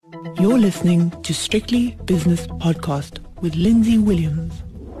You're listening to Strictly Business Podcast with Lindsay Williams.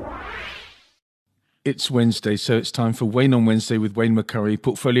 It's Wednesday, so it's time for Wayne on Wednesday with Wayne McCurry,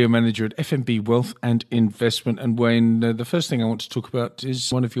 Portfolio Manager at FNB Wealth and Investment. And Wayne, the first thing I want to talk about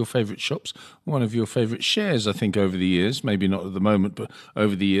is one of your favourite shops, one of your favourite shares, I think, over the years, maybe not at the moment, but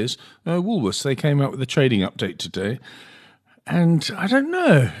over the years. Woolworths, they came out with a trading update today. And I don't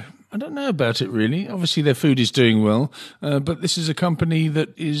know about it really. Obviously, their food is doing well, but this is a company that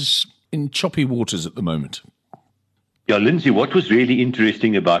is in choppy waters at the moment. Yeah, Lindsay, what was really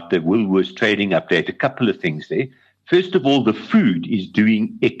interesting about the Woolworths trading update, a couple of things there. First of all, the food is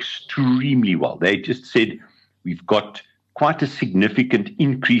doing extremely well. They just said we've got quite a significant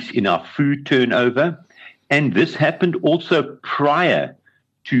increase in our food turnover. And this happened also prior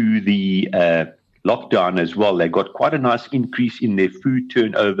to the lockdown as well. They got quite a nice increase in their food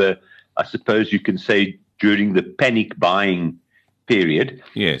turnover, I suppose you can say, during the panic buying period.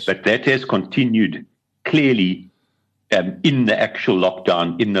 Yes. But that has continued clearly in the actual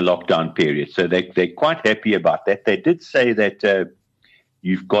lockdown, in the lockdown period. So they're quite happy about that. They did say that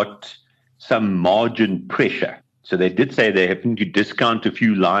you've got some margin pressure. So they did say they're having to discount a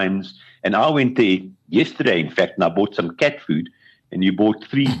few lines. And I went there yesterday, in fact, and I bought some cat food. And you bought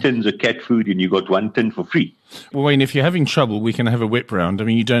 3 tins of cat food and you got 1 tin for free. Well, Wayne, if you're having trouble, we can have a whip round. I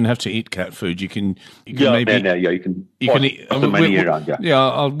mean, you don't have to eat cat food. You can you can eat the money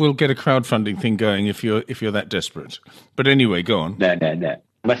around. We'll get a crowdfunding thing going if you're that desperate. But anyway, go on. No. I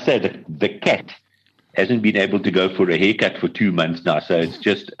must say that the cat hasn't been able to go for a haircut for 2 months now, so it's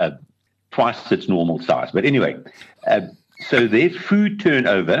just twice its normal size. But anyway, so their food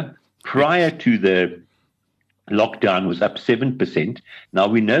turnover prior to the lockdown was up 7%. Now,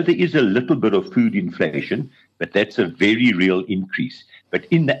 we know there is a little bit of food inflation, but that's a very real increase. But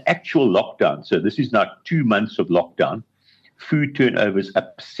in the actual lockdown, so this is now 2 months of lockdown, food turnover is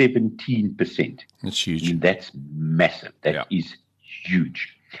up 17%. That's huge. And that's massive. That is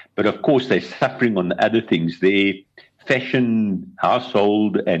huge. But of course, they're suffering on the other things. Their fashion,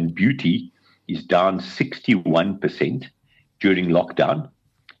 household, and beauty is down 61% during lockdown.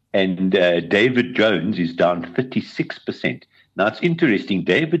 And David Jones is down 36%. Now, it's interesting.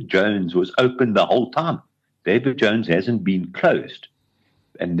 David Jones was open the whole time. David Jones hasn't been closed.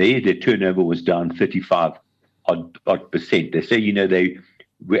 And their turnover was down 35% odd percent. They say, they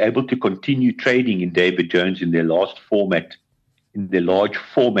were able to continue trading in David Jones in their large format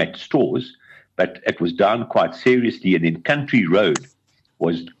stores, but it was down quite seriously. And in Country Road,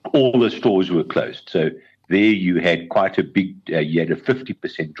 all the stores were closed. So there you had quite a big, you had a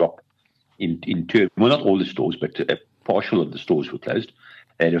 50% drop in terms, well, not all the stores, but a partial of the stores were closed.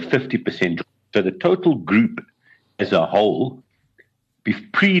 They had a 50% drop. So the total group as a whole,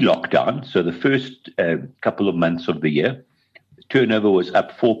 pre-lockdown, so the first couple of months of the year, the turnover was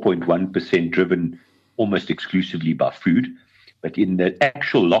up 4.1%, driven almost exclusively by food. But in the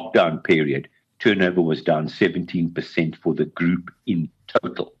actual lockdown period, turnover was down 17% for the group in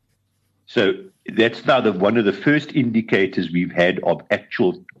total. So that's now one of the first indicators we've had of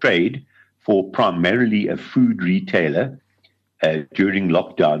actual trade for primarily a food retailer during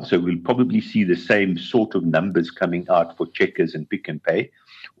lockdown. So we'll probably see the same sort of numbers coming out for Checkers and Pick n Pay.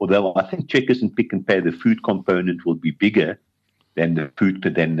 Although I think Checkers and Pick n Pay, the food component will be bigger than the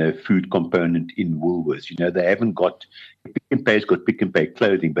food component in Woolworths. They haven't got Pick n Pay's got Pick n Pay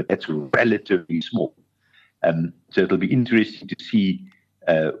clothing, but that's relatively small. So it'll be interesting to see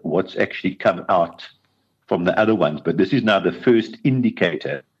what's actually come out from the other ones. But this is now the first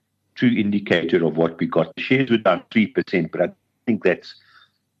true indicator of what we got. The shares were down 3%, but I think that's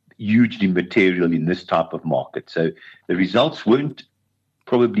hugely material in this type of market. So the results weren't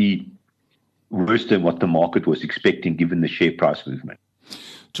probably worse than what the market was expecting given the share price movement.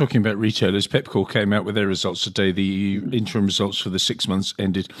 Talking about retailers, Pepkor came out with their results today, the interim results for the 6 months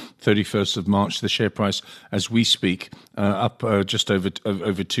ended 31st of March. The share price, as we speak, up just over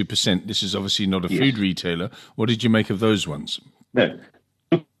 2%. This is obviously not a food retailer. What did you make of those ones? No.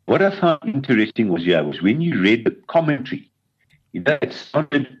 What I found interesting was when you read the commentary, it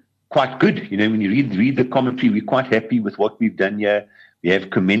sounded quite good. When you read the commentary, we're quite happy with what we've done here. We have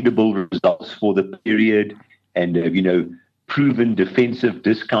commendable results for the period and, proven defensive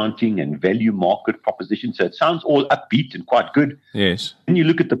discounting and value market proposition. So it sounds all upbeat and quite good. Yes. Then you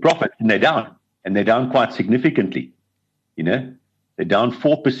look at the profit and they're down quite significantly. They're down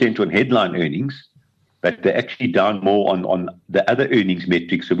 4% on headline earnings, but they're actually down more on the other earnings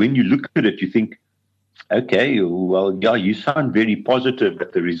metrics. So when you look at it, you think, okay, well, you sound very positive,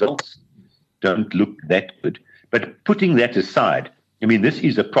 but the results don't look that good. But putting that aside, this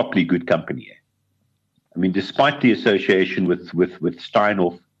is a properly good company. Despite the association with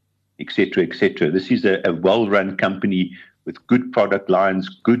Steinhoff etc., etc. This is a well-run company with good product lines,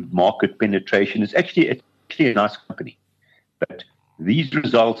 good market penetration. It's actually a nice company. But these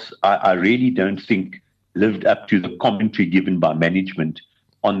results, I really don't think lived up to the commentary given by management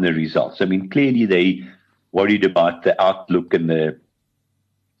on the results. I mean, clearly they worried about the outlook and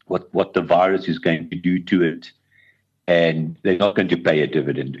what the virus is going to do to it. And they're not going to pay a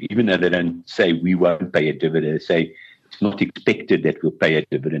dividend, even though they don't say we won't pay a dividend. They say it's not expected that we'll pay a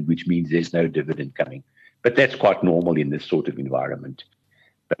dividend, which means there's no dividend coming. But that's quite normal in this sort of environment.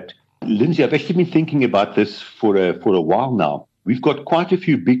 But Lindsay, I've actually been thinking about this for a while now. We've got quite a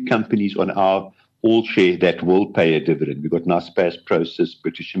few big companies on our all share that will pay a dividend. We've got Naspers, Prosus,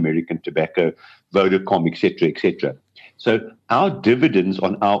 British American Tobacco, Vodacom, etc., etc. So our dividends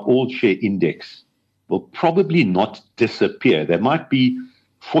on our all share index will probably not disappear. They might be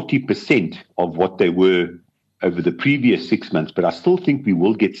 40% of what they were over the previous 6 months, but I still think we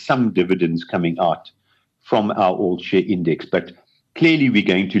will get some dividends coming out from our all share index. But clearly we're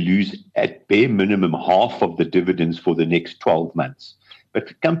going to lose at bare minimum half of the dividends for the next 12 months.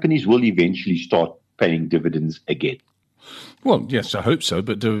 But companies will eventually start paying dividends again. Well, yes, I hope so,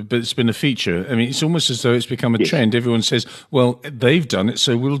 but it's been a feature. I mean, it's almost as though it's become a trend. Everyone says, well, they've done it,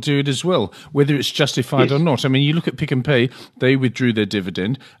 so we'll do it as well, whether it's justified or not. I mean, you look at Pick n Pay, they withdrew their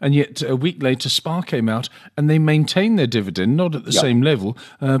dividend, and yet a week later, Spar came out, and they maintained their dividend, not at the same level,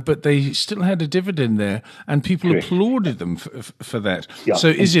 but they still had a dividend there, and people applauded them for that. So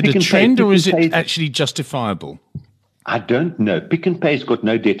is it a trend, or is it actually justifiable? I don't know. Pick n Pay's got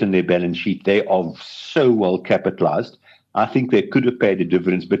no debt on their balance sheet. They are so well capitalized. I think they could have paid a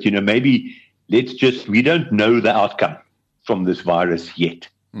dividends, but, maybe we don't know the outcome from this virus yet.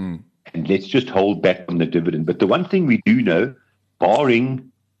 And let's just hold back on the dividend. But the one thing we do know, barring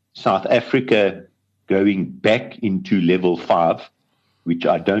South Africa going back into level 5, which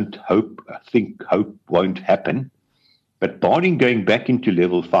I hope won't happen, but barring going back into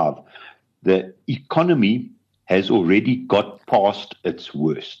level 5, the economy has already got past its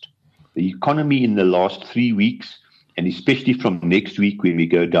worst. The economy in the last 3 weeks, and especially from next week when we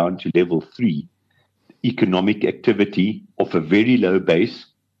go down to level 3, economic activity off a very low base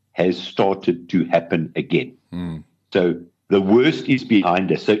has started to happen again. So the worst is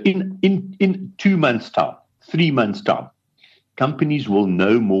behind us. So in 2 months' time, 3 months' time, companies will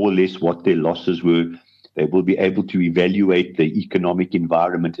know more or less what their losses were. They will be able to evaluate the economic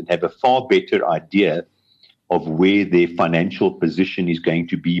environment and have a far better idea of where their financial position is going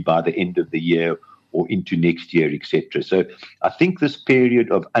to be by the end of the year or into next year, etc. So I think this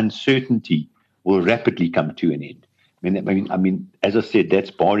period of uncertainty will rapidly come to an end. I mean, as I said,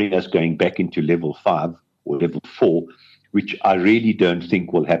 that's barring us going back into level 5 or level 4, which I really don't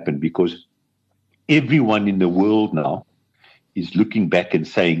think will happen, because everyone in the world now is looking back and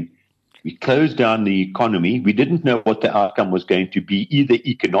saying, we closed down the economy. We didn't know what the outcome was going to be, either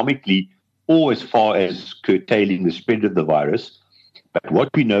economically or as far as curtailing the spread of the virus. But what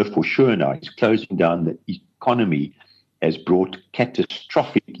we know for sure now is closing down the economy has brought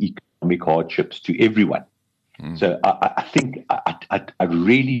catastrophic economic hardships to everyone. So I think I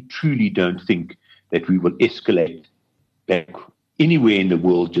really, truly don't think that we will escalate back anywhere in the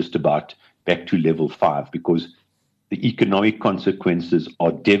world just about back to level 5, because the economic consequences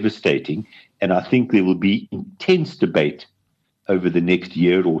are devastating. And I think there will be intense debate over the next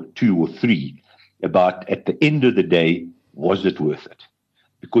year or 2 or 3 about, at the end of the day, was it worth it?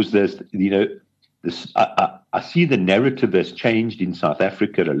 Because there's, I see the narrative has changed in South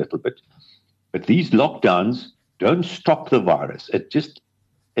Africa a little bit, but these lockdowns don't stop the virus. It just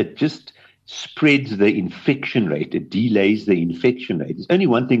spreads the infection rate. It delays the infection rate. There's only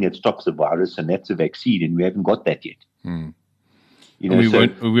one thing that stops the virus, and that's a vaccine, and we haven't got that yet.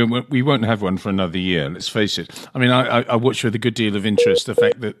 We won't have one for another year, let's face it. I mean, I watch with a good deal of interest the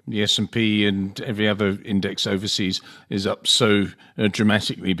fact that the S&P and every other index overseas is up so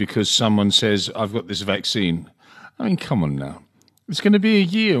dramatically because someone says, I've got this vaccine. I mean, come on now. It's going to be a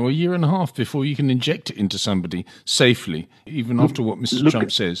year or a year and a half before you can inject it into somebody safely, even after what Mr.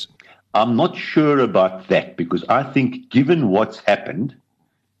 Trump says. I'm not sure about that, because I think, given what's happened,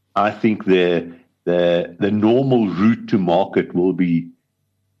 I think the normal route to market will be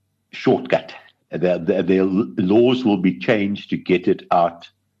shortcut. The laws will be changed to get it out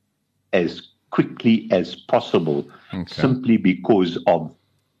as quickly as possible, simply because of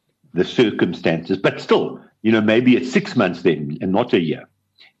the circumstances. But still, maybe it's 6 months then and not a year.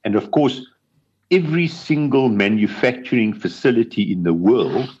 And of course, every single manufacturing facility in the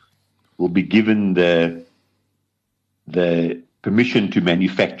world will be given the permission to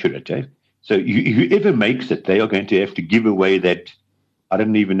manufacture it. So whoever makes it, they are going to have to give away that I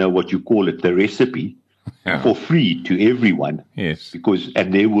don't even know what you call it, the recipe for free to everyone. Yes.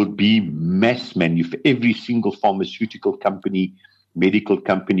 And there will be mass every single pharmaceutical company, medical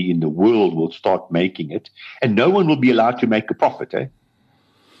company in the world will start making it, and no one will be allowed to make a profit.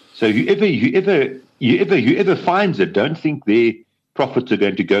 So whoever finds it, don't think their profits are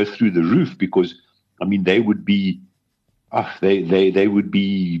going to go through the roof, because they would be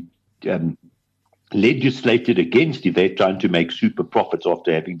legislated against if they're trying to make super profits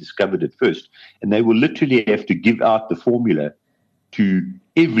after having discovered it first, and they will literally have to give out the formula to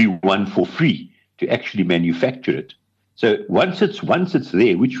everyone for free to actually manufacture it. So once it's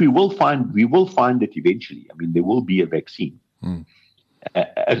there, which we will find it eventually. There will be a vaccine.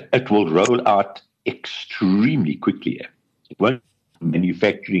 It will roll out extremely quickly. It won't be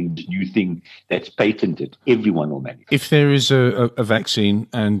manufacturing this new thing that's patented. Everyone will manufacture. If there is a vaccine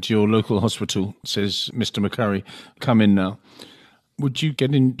and your local hospital says, Mr. McCurry, come in now, would you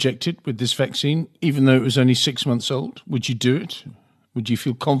get injected with this vaccine, even though it was only 6 months old? Would you do it? Would you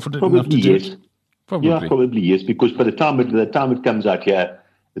feel confident enough to do it? Probably. Yeah, probably yes, because by the time it comes out here,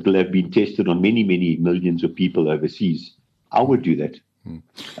 it will have been tested on many, many millions of people overseas. I would do that.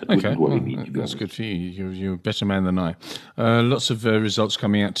 Okay, that's good for you. You're a better man than I. Lots of results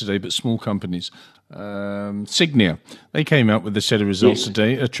coming out today, but small companies. Signia, they came out with a set of results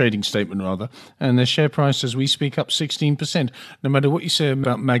today, a trading statement rather, and their share price as we speak up 16%. No matter what you say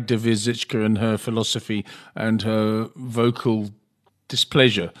about Magda Vizicka and her philosophy and her vocal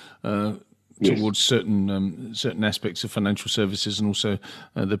displeasure towards certain aspects of financial services and also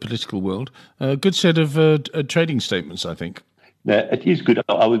the political world. A good set of trading statements, I think. It is good.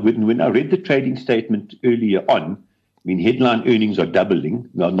 When I read the trading statement earlier on, headline earnings are doubling.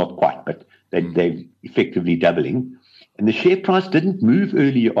 Well, not quite, but they're effectively doubling. And the share price didn't move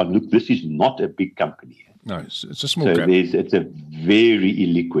earlier on. Look, this is not a big company. No, it's a small cap. It's a very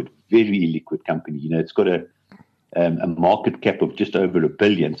illiquid company. It's got a market cap of just over $1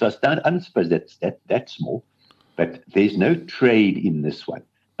 billion. So I don't suppose that's small, but there's no trade in this one.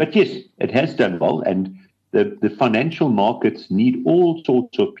 But yes, it has done well, and the financial markets need all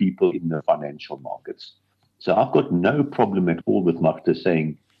sorts of people in the financial markets. So I've got no problem at all with Magda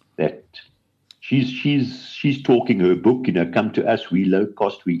saying that she's talking her book. Come to us. We low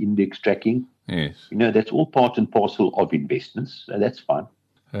cost. We index tracking. Yes. That's all part and parcel of investments. So that's fine.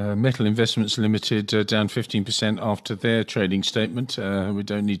 Metal Investments Limited down 15% after their trading statement. We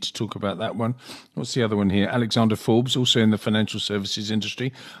don't need to talk about that one. What's the other one here? Alexander Forbes, also in the financial services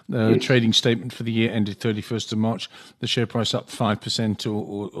industry. Trading statement for the year ended 31st of March. The share price up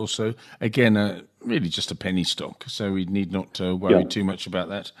 5% or so. Again, really just a penny stock, so we need not worry too much about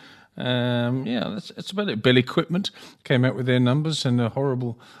that. That's about it. Bell Equipment came out with their numbers and a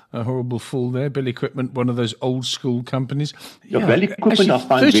horrible fall there. Bell Equipment, one of those old school companies. Bell Equipment, actually, I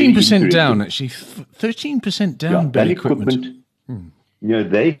find 13% down. Actually, 13% down. Bell Equipment.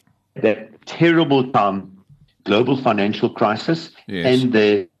 That terrible global financial crisis and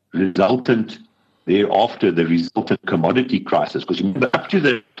the resultant commodity crisis. Because remember, up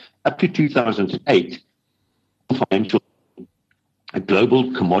to 2008, financial global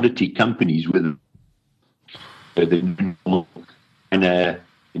commodity companies with the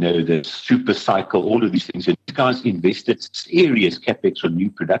super cycle, all of these things. And these guys invested serious capex on new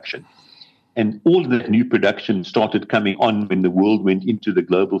production. And all of that new production started coming on when the world went into the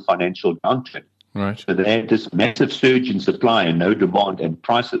global financial downturn. Right. So they had this massive surge in supply and no demand, and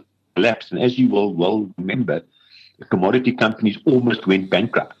prices collapsed. And as you will well remember, the commodity companies almost went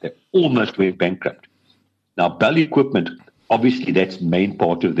bankrupt. They almost went bankrupt. Now, Bell Equipment, obviously, that's the main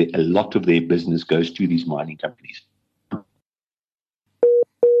part of a lot of their business goes to these mining companies.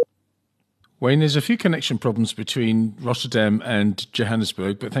 Wayne, there's a few connection problems between Rotterdam and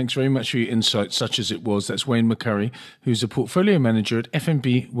Johannesburg, but thanks very much for your insight, such as it was. That's Wayne McCurry, who's a portfolio manager at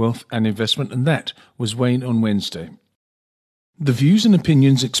FNB Wealth and Investment, and that was Wayne on Wednesday. The views and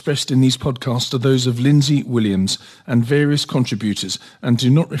opinions expressed in these podcasts are those of Lindsay Williams and various contributors and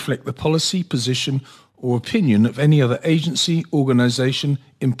do not reflect the policy, position, or opinion of any other agency, organisation,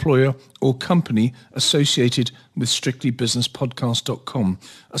 employer or company associated with strictlybusinesspodcast.com.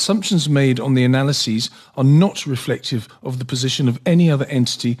 Assumptions made on the analyses are not reflective of the position of any other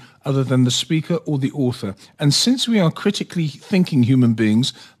entity other than the speaker or the author. And since we are critically thinking human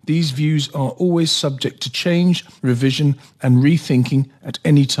beings, these views are always subject to change, revision and rethinking at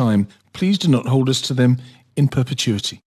any time. Please do not hold us to them in perpetuity.